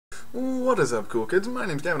What is up, cool kids? My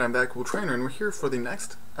name's Gavin, I'm that cool trainer, and we're here for the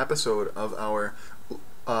next episode of our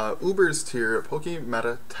Uber's tier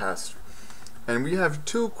PokeMeta test. And we have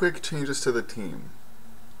two quick changes to the team.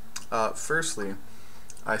 Firstly,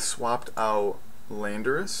 I swapped out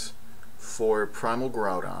Landorus for Primal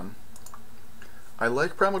Groudon. I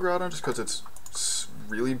like Primal Groudon just because it's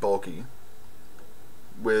really bulky.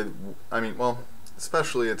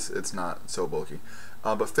 Especially it's not so bulky.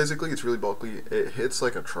 But physically, it's really bulky. It hits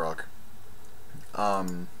like a truck.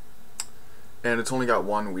 And it's only got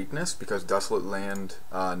one weakness because Desolate Land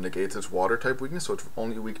negates its water type weakness, so it's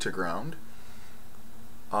only weak to ground.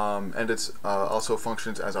 And it's also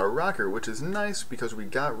functions as our rocker, which is nice because we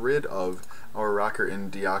got rid of our rocker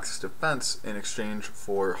in Deoxys Defense in exchange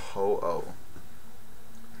for Ho-Oh.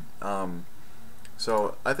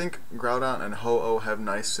 So I think Groudon and Ho-Oh have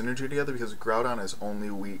nice synergy together because Groudon is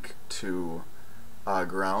only weak to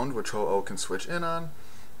ground, which Ho-Oh can switch in on,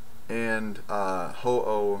 and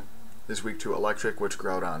Ho-Oh is weak to electric, which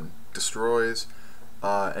Groudon destroys,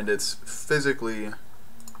 and it's physically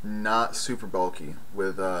not super bulky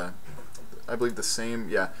with I believe the same,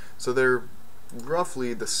 yeah, so they're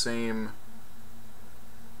roughly the same.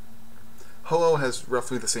 Ho-Oh has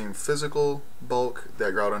roughly the same physical bulk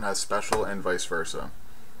that Groudon has special, and vice versa.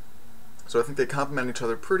 So I think they complement each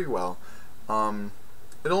other pretty well.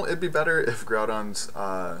 It'd be better if Groudon's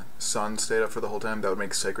Sun stayed up for the whole time. That would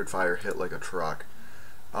make Sacred Fire hit like a truck.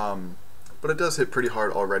 But it does hit pretty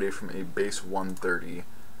hard already from a base 130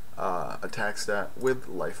 attack stat with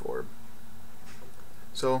Life Orb.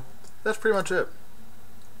 So that's pretty much it.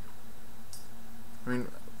 I mean,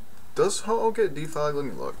 does Ho-Oh get defog? Let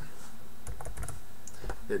me look.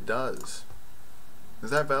 It does.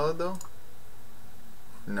 Is that valid though?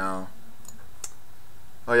 No.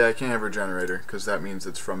 Oh yeah, I can't have Regenerator because that means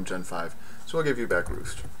it's from Gen 5. So I'll give you back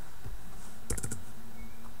Roost.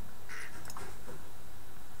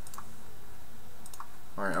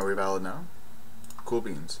 Alright, are we valid now? Cool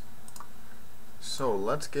beans. So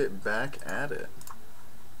let's get back at it.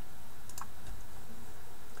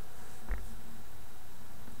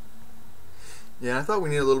 Yeah, I thought we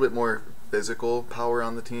need a little bit more physical power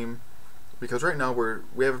on the team, because right now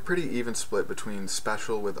we have a pretty even split between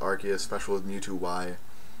special with Arceus, special with Mewtwo Y,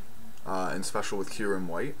 and special with Kyurem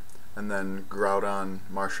White, and then Groudon,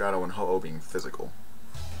 Marshadow, and Ho-Oh being physical.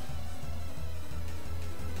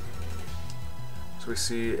 So we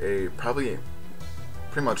see pretty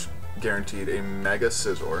much guaranteed, a Mega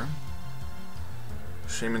Scizor.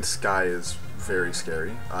 Shaman Sky is very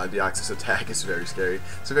scary. Deoxys Attack is very scary.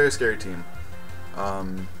 It's a very scary team.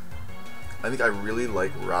 I think I really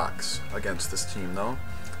like Rocks against this team though,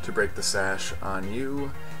 to break the sash on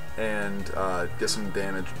you and get some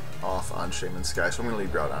damage off on Shaman Sky, so I'm going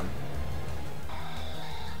to lead Groudon.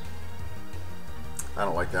 I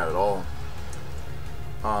don't like that at all.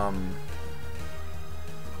 I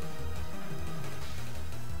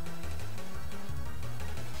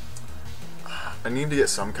need to get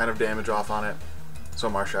some kind of damage off on it so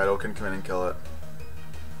Marshadow can come in and kill it.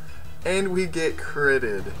 And we get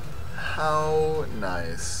critted. How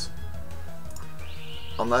nice.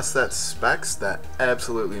 Unless that's Specs, that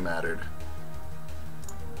absolutely mattered.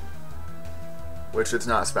 Which it's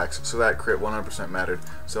not Specs, so that crit 100% mattered.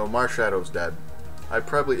 So Marshadow's dead.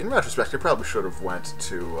 In retrospect, I probably should have went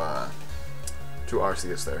to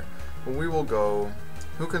Arceus there. But we will go.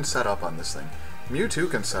 Who can set up on this thing? Mewtwo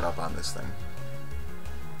can set up on this thing.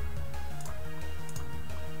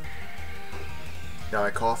 Got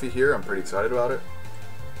my coffee here. I'm pretty excited about it.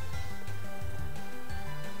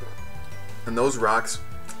 And those rocks,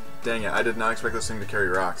 dang it, I did not expect this thing to carry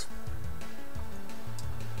rocks.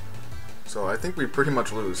 So I think we pretty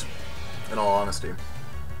much lose, in all honesty.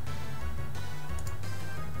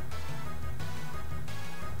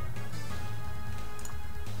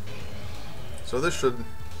 So this should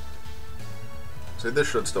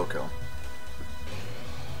still kill.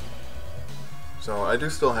 So I do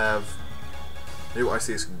still have, I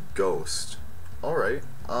see this Ghost. Alright,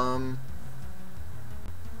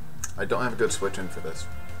 I don't have a good switch in for this.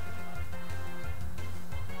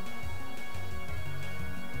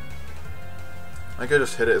 I could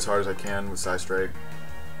just hit it as hard as I can with Psy Strike.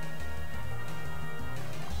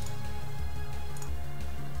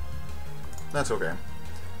 That's okay.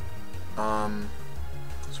 So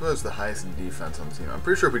what is the highest defense on the team? I'm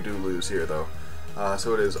pretty sure we do lose here though.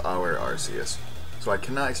 So it is our Arceus. So I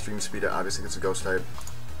cannot extreme speed it, obviously it's a ghost type.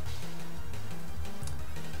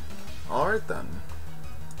 Alright then.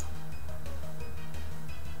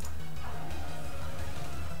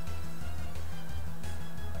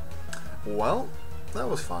 Well, that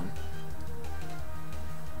was fun.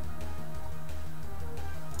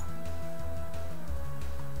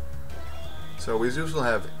 So we usually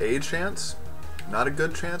have a chance. Not a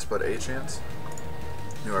good chance, but a chance.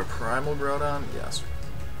 You are Primal Groudon? Yes.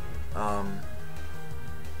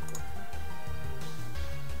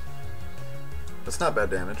 That's not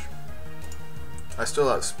bad damage. I still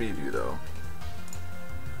outspeed you though.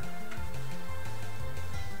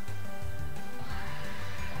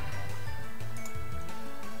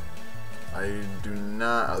 I do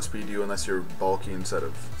not outspeed you unless you're bulky instead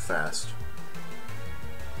of fast.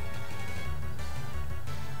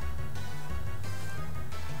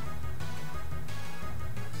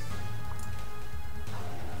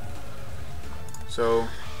 So,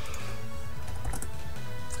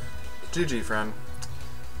 GG, friend.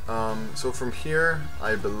 So from here,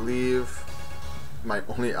 I believe my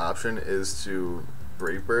only option is to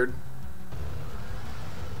Brave Bird.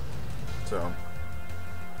 So,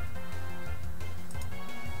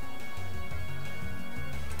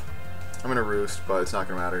 I'm gonna Roost, but it's not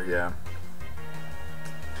gonna matter, yeah.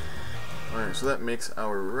 Alright, so that makes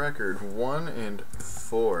our record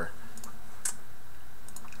 1-4.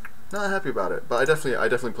 Not happy about it, but I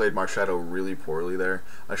definitely played Marshadow really poorly there.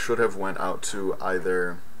 I should have went out to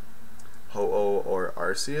either Ho-Oh or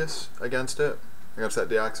Arceus against that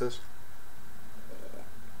Deoxys.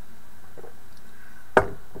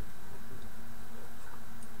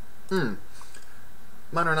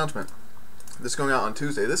 Minor announcement. This is going out on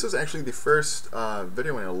Tuesday. This is actually the first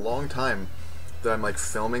video in a long time that I'm like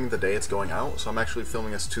filming the day it's going out. So I'm actually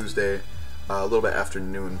filming this Tuesday a little bit after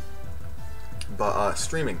noon. But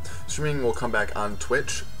streaming will come back on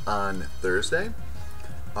Twitch on Thursday.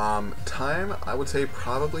 Time, I would say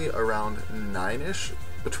probably around 9ish,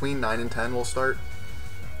 between 9 and 10 we'll start.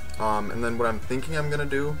 And then what I'm thinking I'm gonna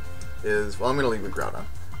do is, well, I'm gonna leave with Groudon.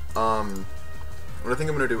 What I think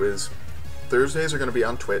I'm gonna do is Thursdays are gonna be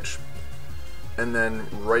on Twitch, and then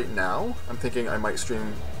right now I'm thinking I might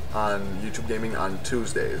stream on YouTube Gaming on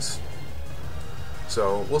Tuesdays.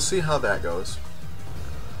 So we'll see how that goes.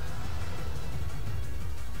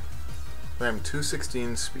 I am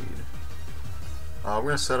 216 speed. We're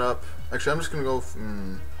gonna set up. Actually, I'm just gonna go.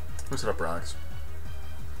 I'm gonna set up rocks.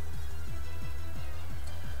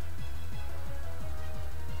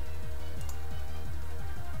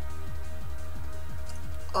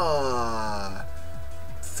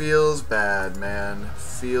 Feels bad, man.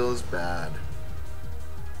 Feels bad.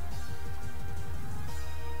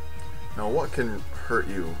 Now, what can hurt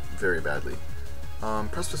you very badly?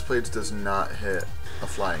 Precipice Blades does not hit a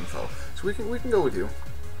flying foe, so we can go with you.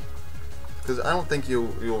 Because I don't think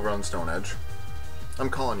you'll run Stone Edge. I'm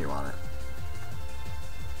calling you on it.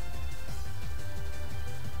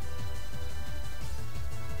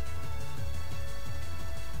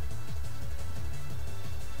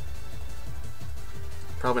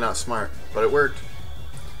 Probably not smart, but it worked.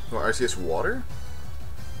 Oh, Arceus Water?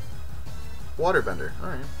 Waterbender,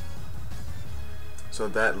 alright. So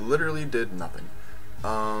that literally did nothing.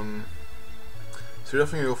 So you're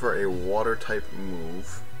definitely going to go for a water type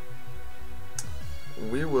move.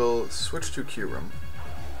 We will switch to Kyurem.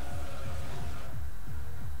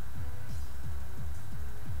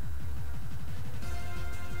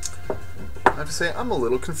 I have to say, I'm a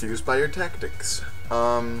little confused by your tactics.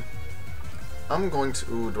 I'm going to...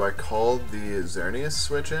 Ooh, do I call the Xerneas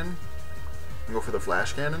switch in? And go for the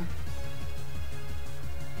Flash Cannon?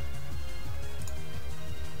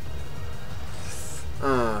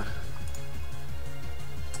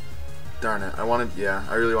 Darn it.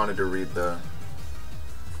 I really wanted to read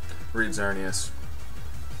Xerneas.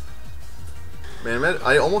 Man,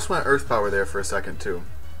 I almost went Earth Power there for a second, too.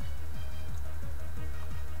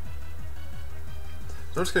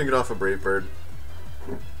 So I'm just gonna get off a Brave Bird.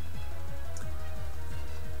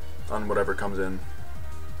 On whatever comes in.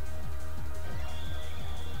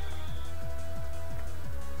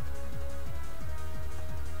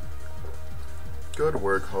 Good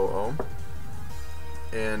work, Ho-Oh.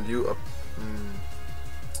 And you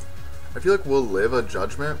I feel like we'll live a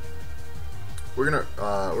Judgment. We're gonna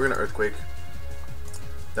Earthquake.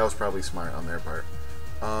 That was probably smart on their part.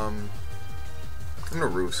 I'm gonna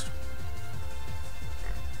Roost.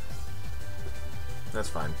 That's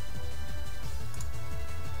fine.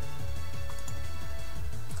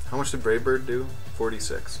 How much did Brave Bird do?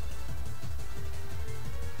 46.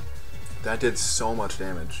 That did so much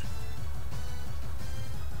damage.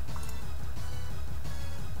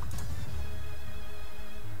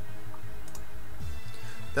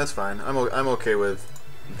 That's fine. I'm okay with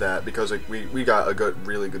that because like we got a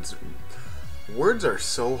really good. Words are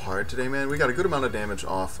so hard today, man. We got a good amount of damage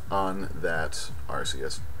off on that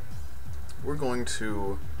Arceus. We're going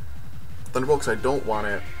to Thunderbolt because I don't want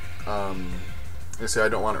it. I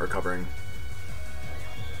don't want it recovering.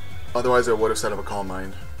 Otherwise, I would have set up a Calm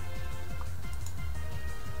Mind.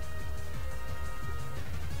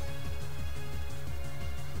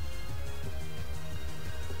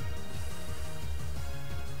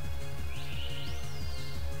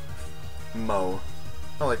 Mo.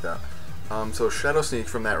 I like that. So Shadow Sneak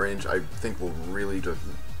from that range, I think will really just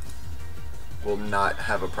will not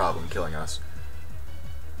have a problem killing us.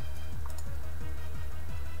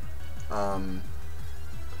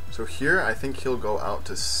 So here I think he'll go out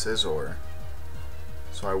to Scizor.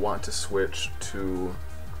 So I want to switch to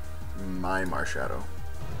my Marshadow.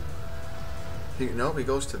 Nope, he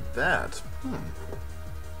goes to that.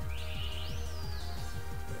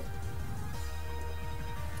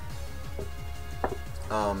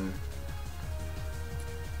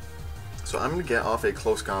 So I'm going to get off a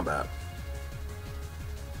close combat.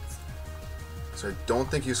 So I don't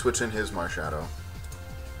think you switch in his Marshadow.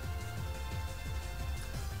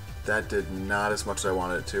 That did not as much as I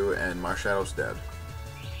wanted it to, and Marshadow's dead.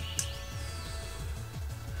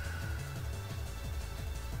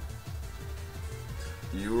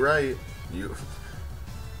 You right. You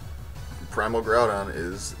Primal Groudon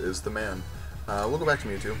is the man. We'll go back to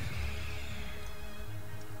Mewtwo.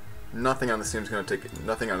 Nothing on this team's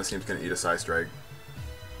gonna eat a Psy Strike.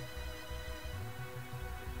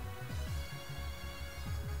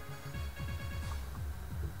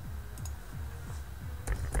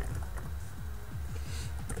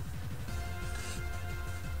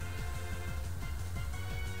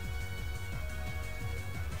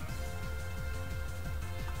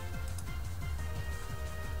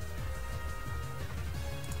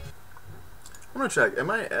 I'm gonna check. Am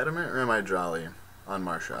I Adamant or am I Jolly on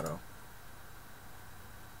Marshadow?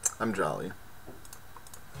 I'm Jolly.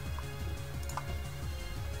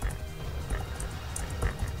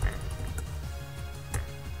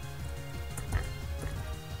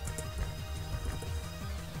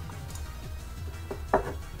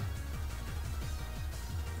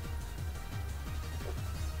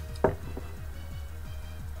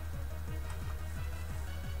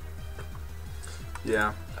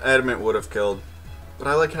 Yeah, Adamant would have killed, but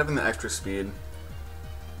I like having the extra speed.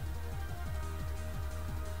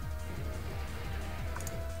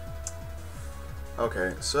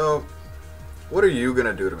 Okay, so what are you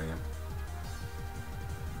gonna do to me?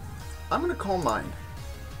 I'm gonna Calm Mind.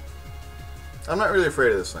 I'm not really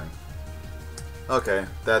afraid of this thing. Okay,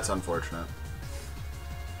 that's unfortunate.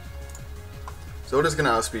 So it is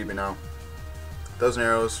gonna outspeed me now. 1,000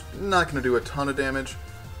 arrows, not gonna do a ton of damage.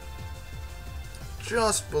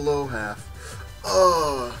 Just below half.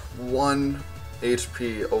 1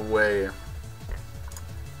 HP away.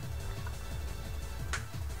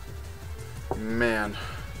 Man.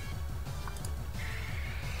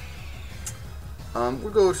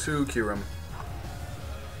 We'll go to Kyurem.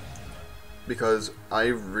 Because I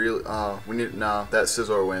really, we need, nah, that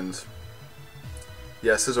Scizor wins.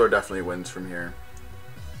 Yeah, Scizor definitely wins from here.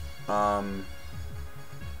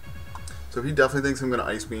 So he definitely thinks I'm going to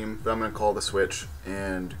Ice Beam, but I'm going to call the switch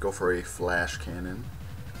and go for a Flash Cannon,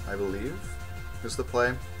 I believe, is the play.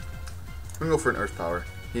 I'm going to go for an Earth Power.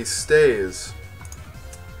 He stays.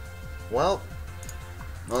 Well,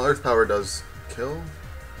 Earth Power does kill.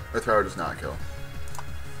 Earth Power does not kill.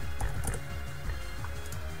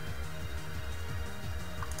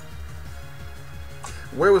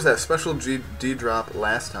 Where was that special D drop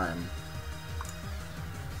last time?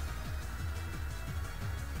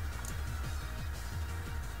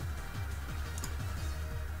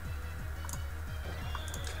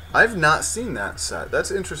 I've not seen that set.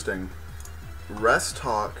 That's interesting. Rest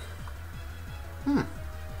Talk.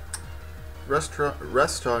 Rest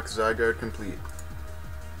Talk Zygarde complete.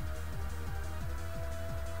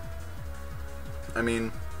 I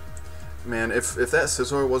mean, man, if that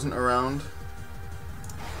Scizor wasn't around,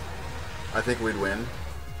 I think we'd win.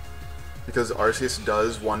 Because Arceus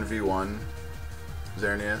does 1v1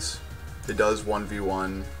 Xerneas. It does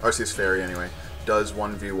 1v1... Arceus Fairy, anyway. Does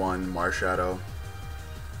 1v1 Marshadow.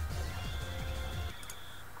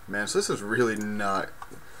 Man, so this is really not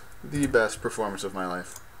the best performance of my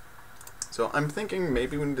life. So I'm thinking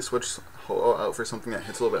maybe we need to switch Ho-Oh out for something that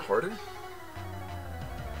hits a little bit harder.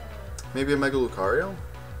 Maybe a Mega Lucario?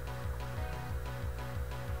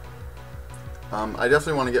 I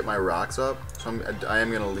definitely want to get my rocks up, so I am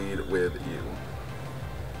going to lead with you.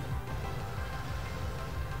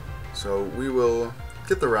 So we will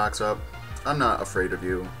get the rocks up. I'm not afraid of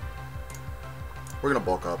you. We're going to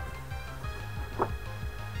bulk up.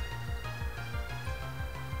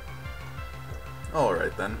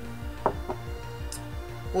 Alright then.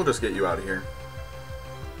 We'll just get you out of here.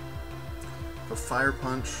 A Fire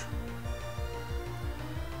Punch.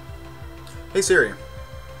 Hey Siri.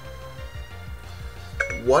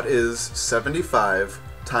 What is 75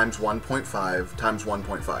 times 1.5 times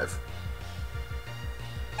 1.5?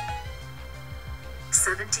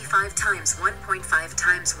 75 times 1.5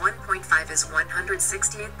 times 1.5 is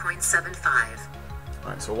 168.75.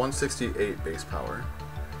 Alright, so 168 base power.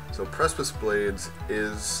 So Precipice Blades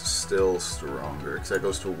is still stronger, because that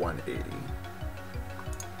goes to 180.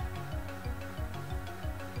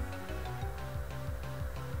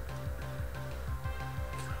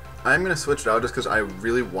 I'm going to switch it out just because I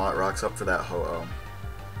really want rocks up for that Ho-Oh.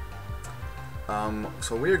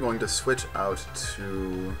 So we are going to switch out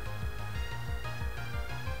to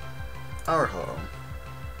our Ho-Oh.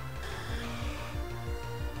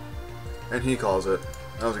 And he calls it.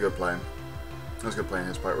 That was a good play. That was a good play on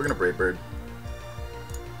his part. We're going to Brave Bird.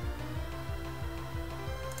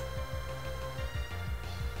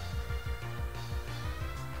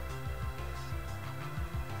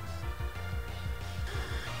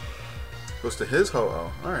 Goes to his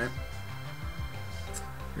Ho-Oh. Alright.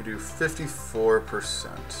 We do 54%.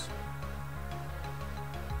 So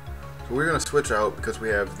we're going to switch out because we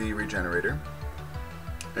have the Regenerator.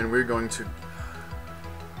 And we're going to...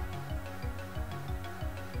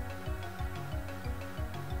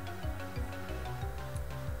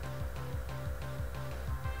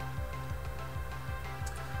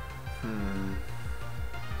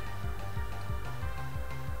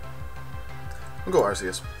 We'll go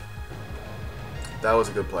Arceus. That was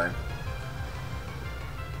a good play.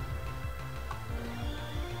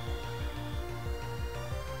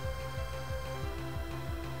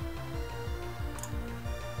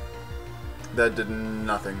 That did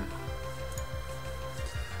nothing.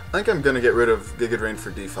 I think I'm going to get rid of Giga Drain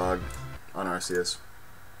for Defog on Arceus.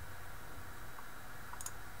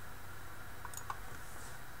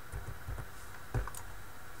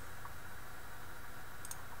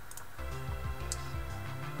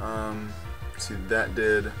 See, that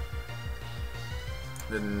did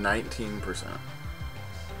 19%.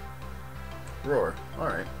 Roar.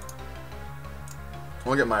 Alright.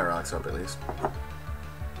 I'll get my rocks up at least.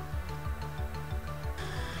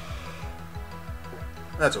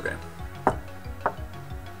 That's okay.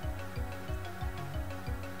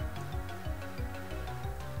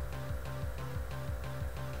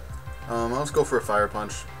 Let's go for a Fire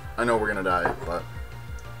Punch. I know we're gonna die, but...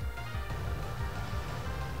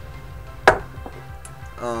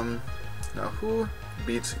 now who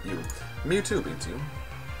beats you? Mewtwo beats you.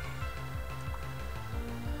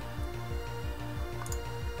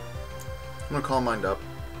 I'm gonna Calm Mind up.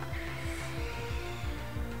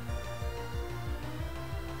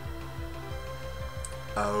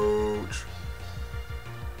 Ouch.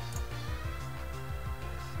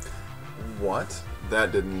 What?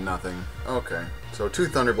 That did nothing. Okay, so 2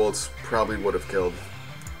 Thunderbolts probably would have killed.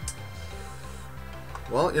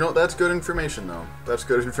 Well, you know, that's good information, though. That's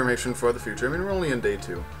good information for the future. I mean, we're only in day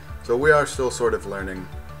 2, so we are still sort of learning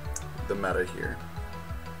the meta here.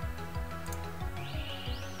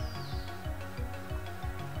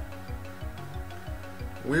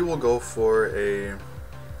 We will go for a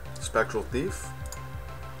Spectral Thief.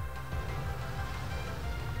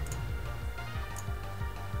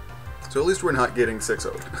 So at least we're not getting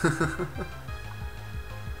 6-0'd.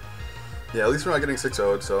 Yeah, at least we're not getting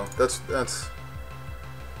 6-0'd, so that's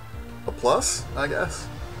a plus, I guess.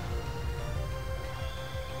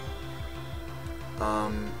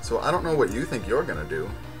 So I don't know what you think you're gonna do.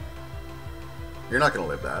 You're not gonna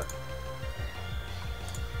live that.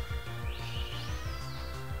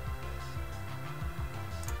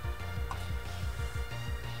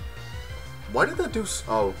 Why did that do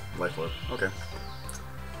oh, Life Orb. Okay.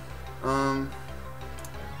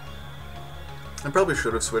 I probably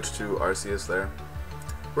should have switched to Arceus there.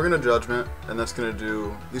 We're gonna Judgment, and that's gonna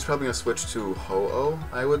do... He's probably gonna switch to Ho-Oh,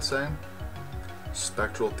 I would say.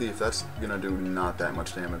 Spectral Thief, that's gonna do not that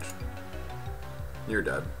much damage. You're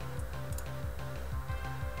dead.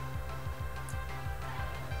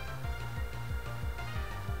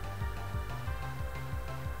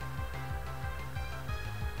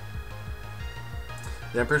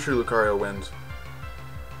 Yeah, I'm pretty sure Lucario wins.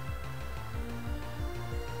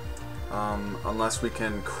 Unless we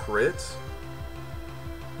can crit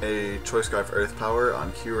a Choice Scarf Earth Power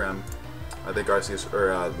on Kyurem, I think Arceus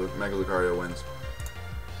or Mega Lucario wins.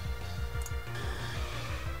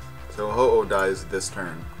 So Ho-Oh dies this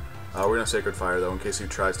turn. We're gonna Sacred Fire though, in case he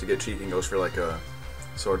tries to get cheeky and goes for like a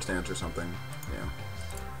Sword Stance or something. Yeah.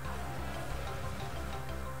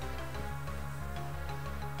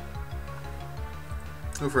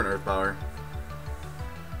 Go for an Earth Power.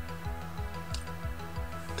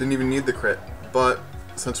 Didn't even need the crit, but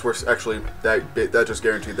since we're actually that just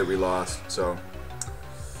guaranteed that we lost, so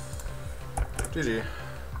GG.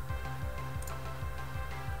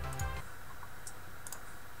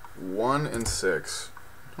 1 and 6.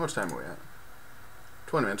 How much time are we at?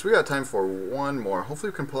 20 minutes. We got time for one more.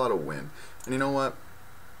 Hopefully we can pull out a win. And you know what?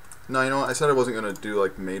 No, you know what? I said I wasn't gonna do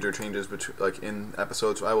like major changes like in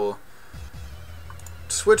episodes. So I will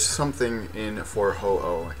switch something in for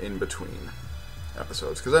Ho-Oh in between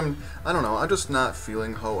episodes, because I don't know, I'm just not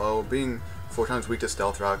feeling Ho-Oh. Being 4 times weak to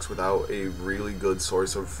Stealth Rocks without a really good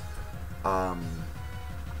source of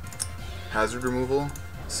hazard removal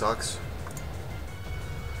sucks.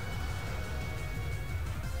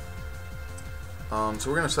 So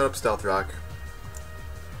we're gonna set up Stealth Rock.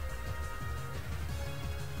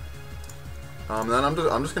 Then I'm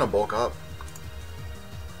just gonna bulk up,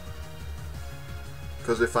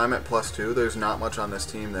 because if I'm at +2, there's not much on this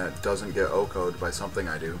team that doesn't get OHKO'd by something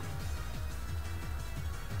I do.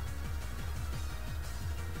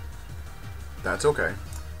 That's okay.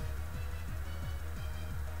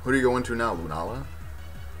 Who do you go into now, Lunala?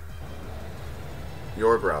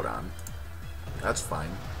 You're Groudon. That's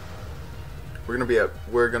fine. We're gonna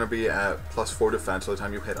be at +4 defense by the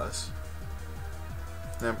time you hit us.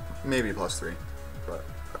 Maybe +3, but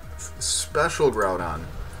special Groudon.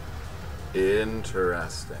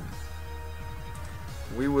 Interesting.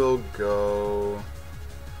 We will go.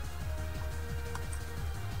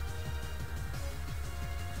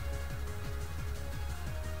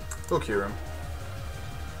 Go cure him.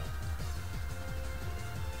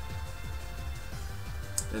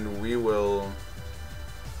 And we will.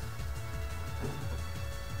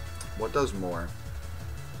 What does more?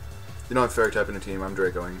 You know, I'm Fairy type in a team. I'm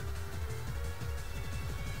Dracoing.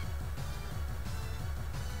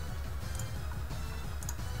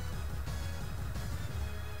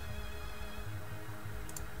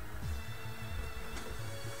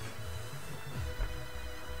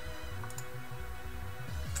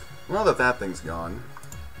 Now that that thing's gone,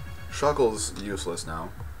 Shuckle's useless now.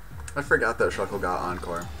 I forgot that Shuckle got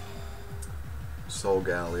Encore.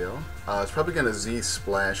 Solgaleo. It's probably going to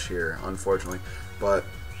Z-Splash here, unfortunately. But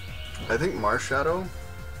I think Marshadow.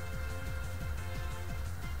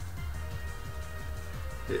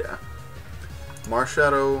 Yeah.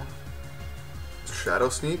 Marshadow. Shadow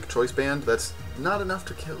Sneak, Choice Band. That's not enough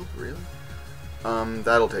to kill, really.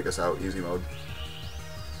 That'll take us out, easy mode.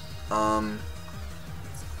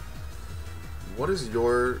 What is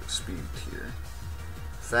your speed tier?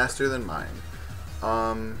 Faster than mine.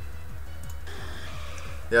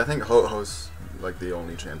 Yeah, I think Ho-Oh's like the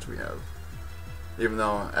only chance we have. Even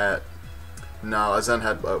though no, a Zen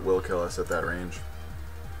Head will kill us at that range.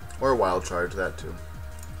 Or Wild Charge, that too.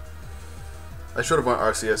 I should have went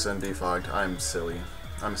RCS and defogged. I'm silly.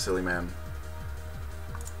 I'm a silly man.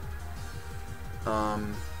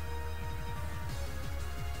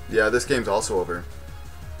 Yeah, this game's also over.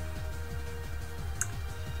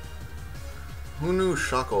 Who knew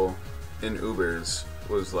Shuckle in Ubers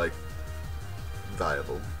was like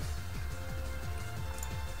viable?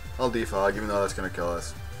 I'll defog, even though that's gonna kill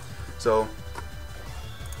us. So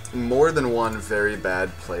more than one very bad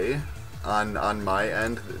play on my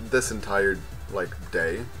end this entire like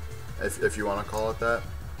day, if you want to call it that.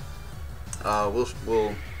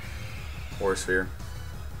 We'll Horse Sphere.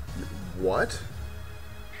 What?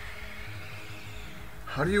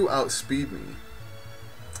 How do you outspeed me?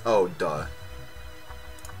 Oh, duh.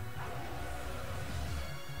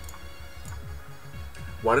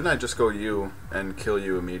 Why didn't I just go you and kill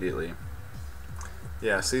you immediately?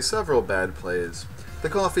 Yeah, see, several bad plays. The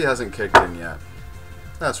coffee hasn't kicked in yet.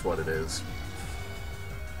 That's what it is.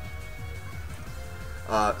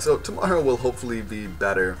 So tomorrow will hopefully be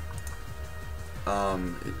better.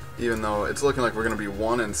 Even though it's looking like we're going to be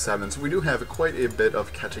 1 and 7, so we do have quite a bit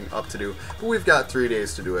of catching up to do. But we've got 3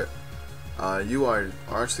 days to do it. You are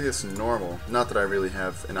Arceus normal. Not that I really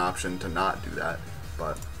have an option to not do that,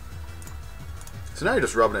 but... So now you're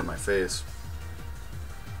just rubbing it in my face.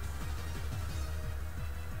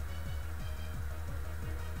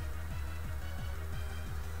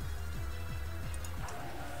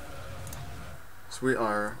 So we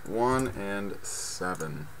are 1 and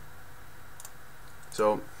 7.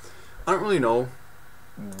 So I don't really know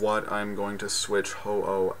what I'm going to switch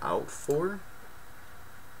Ho-Oh out for.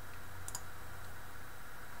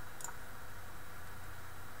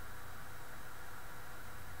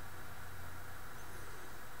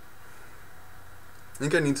 I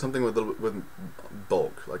think I need something with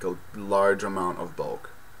bulk, like a large amount of bulk.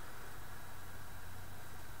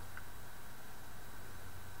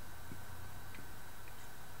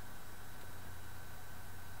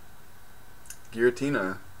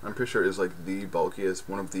 Giratina, I'm pretty sure, is like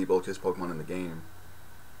one of the bulkiest Pokemon in the game.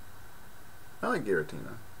 I like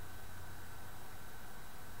Giratina.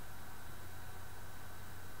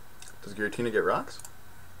 Does Giratina get rocks?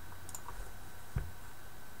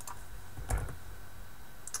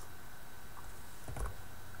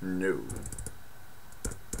 No.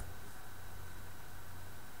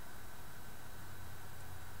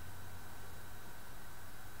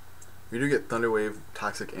 We do get Thunderwave,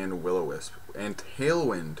 Toxic, and Will-O-Wisp. And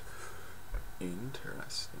Tailwind.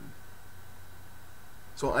 Interesting.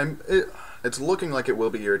 So it's looking like it will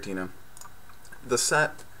be Giratina. The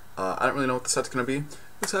set, I don't really know what the set's going to be.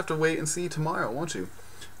 You'll just have to wait and see tomorrow, won't you?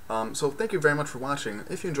 So thank you very much for watching.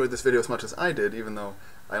 If you enjoyed this video as much as I did, even though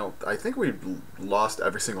I think we lost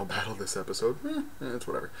every single battle this episode. It's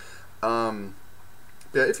whatever. Yeah,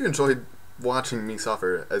 if you enjoyed watching me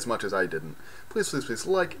suffer as much as I didn't, please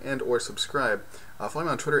like and or subscribe. Follow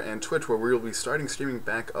me on Twitter and Twitch, where we will be starting streaming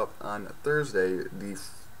back up on Thursday, the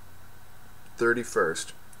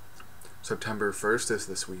 31st. September 1st is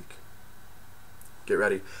this week. Get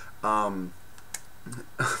ready. Follow me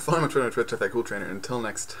on Twitter and Twitch at ThatCoolTrainer. Until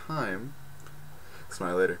next time,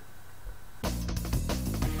 smile later.